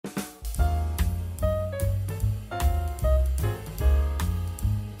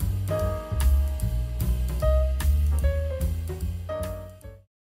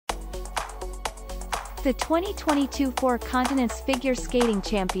The 2022 Four Continents Figure Skating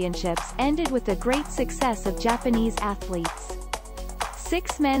Championships ended with the great success of Japanese athletes.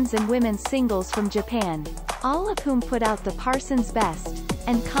 6 men's and women's singles from Japan, all of whom put out the Parsons best,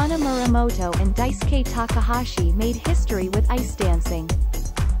 and Kana Muramoto and Daisuke Takahashi made history with ice dancing.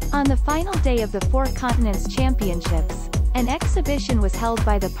 On the final day of the Four Continents Championships, an exhibition was held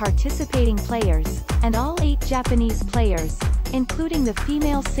by the participating players, and all 8 Japanese players, including the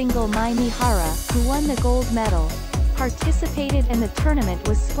female single Mai Mihara, who won the gold medal, participated, and the tournament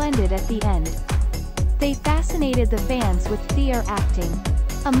was splendid at the end. They fascinated the fans with theater acting.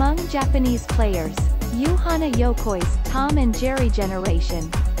 Among Japanese players, Yuhana Yokoi's Tom and Jerry Generation,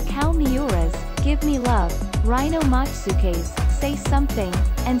 Kao Miura's Give Me Love, Rino Matsuke's Say Something,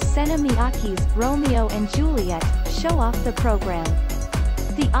 and Sena Miyake's Romeo and Juliet show off the program.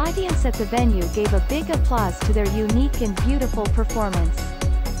 The audience at the venue gave a big applause to their unique and beautiful performance.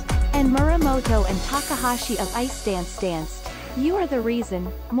 And Muramoto and Takahashi of Ice Dance danced You Are the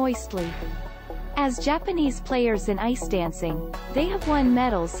Reason, moistly. As Japanese players in ice dancing, they have won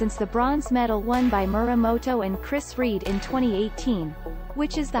medals since the bronze medal won by Muramoto and Chris Reed in 2018,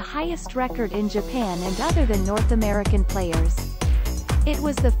 which is the highest record in Japan and other than North American players. It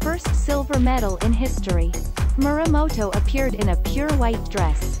was the first silver medal in history. Muramoto appeared in a pure white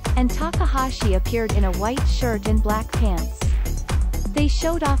dress, and Takahashi appeared in a white shirt and black pants. They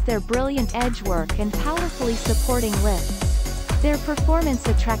showed off their brilliant edge work and powerfully supporting lifts. Their performance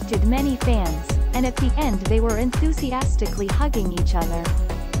attracted many fans, and at the end they were enthusiastically hugging each other.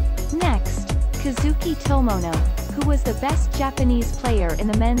 Next, Kazuki Tomono, who was the best Japanese player in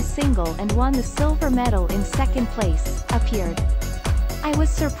the men's single and won the silver medal in second place, appeared. I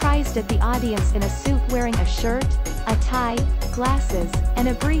was surprised at the audience in a suit wearing a shirt, a tie, glasses, and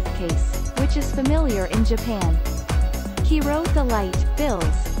a briefcase, which is familiar in Japan. He rode the light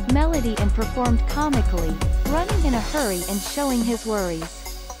bills melody and performed comically, running in a hurry and showing his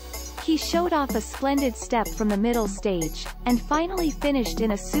worries. He showed off a splendid step from the middle stage, and finally finished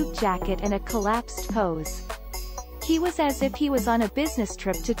in a suit jacket and a collapsed pose. He was as if he was on a business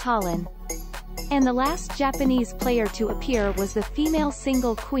trip to Tallinn. And the last Japanese player to appear was the female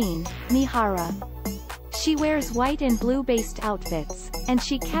single queen, Mihara. She wears white and blue-based outfits, and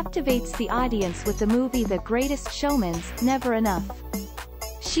she captivates the audience with the movie The Greatest Showman's Never Enough.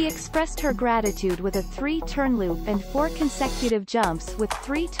 She expressed her gratitude with a 3-turn loop and 4 consecutive jumps with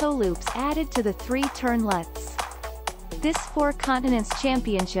 3 toe loops added to the 3-turn lutz. This Four Continents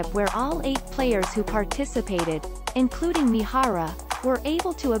Championship where all 8 players who participated, including Mihara, were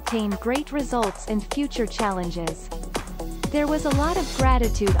able to obtain great results in future challenges. There was a lot of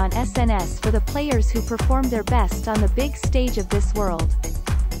gratitude on SNS for the players who performed their best on the big stage of this world.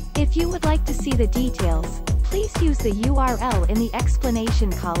 If you would like to see the details, please use the URL in the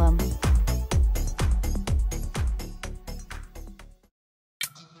explanation column.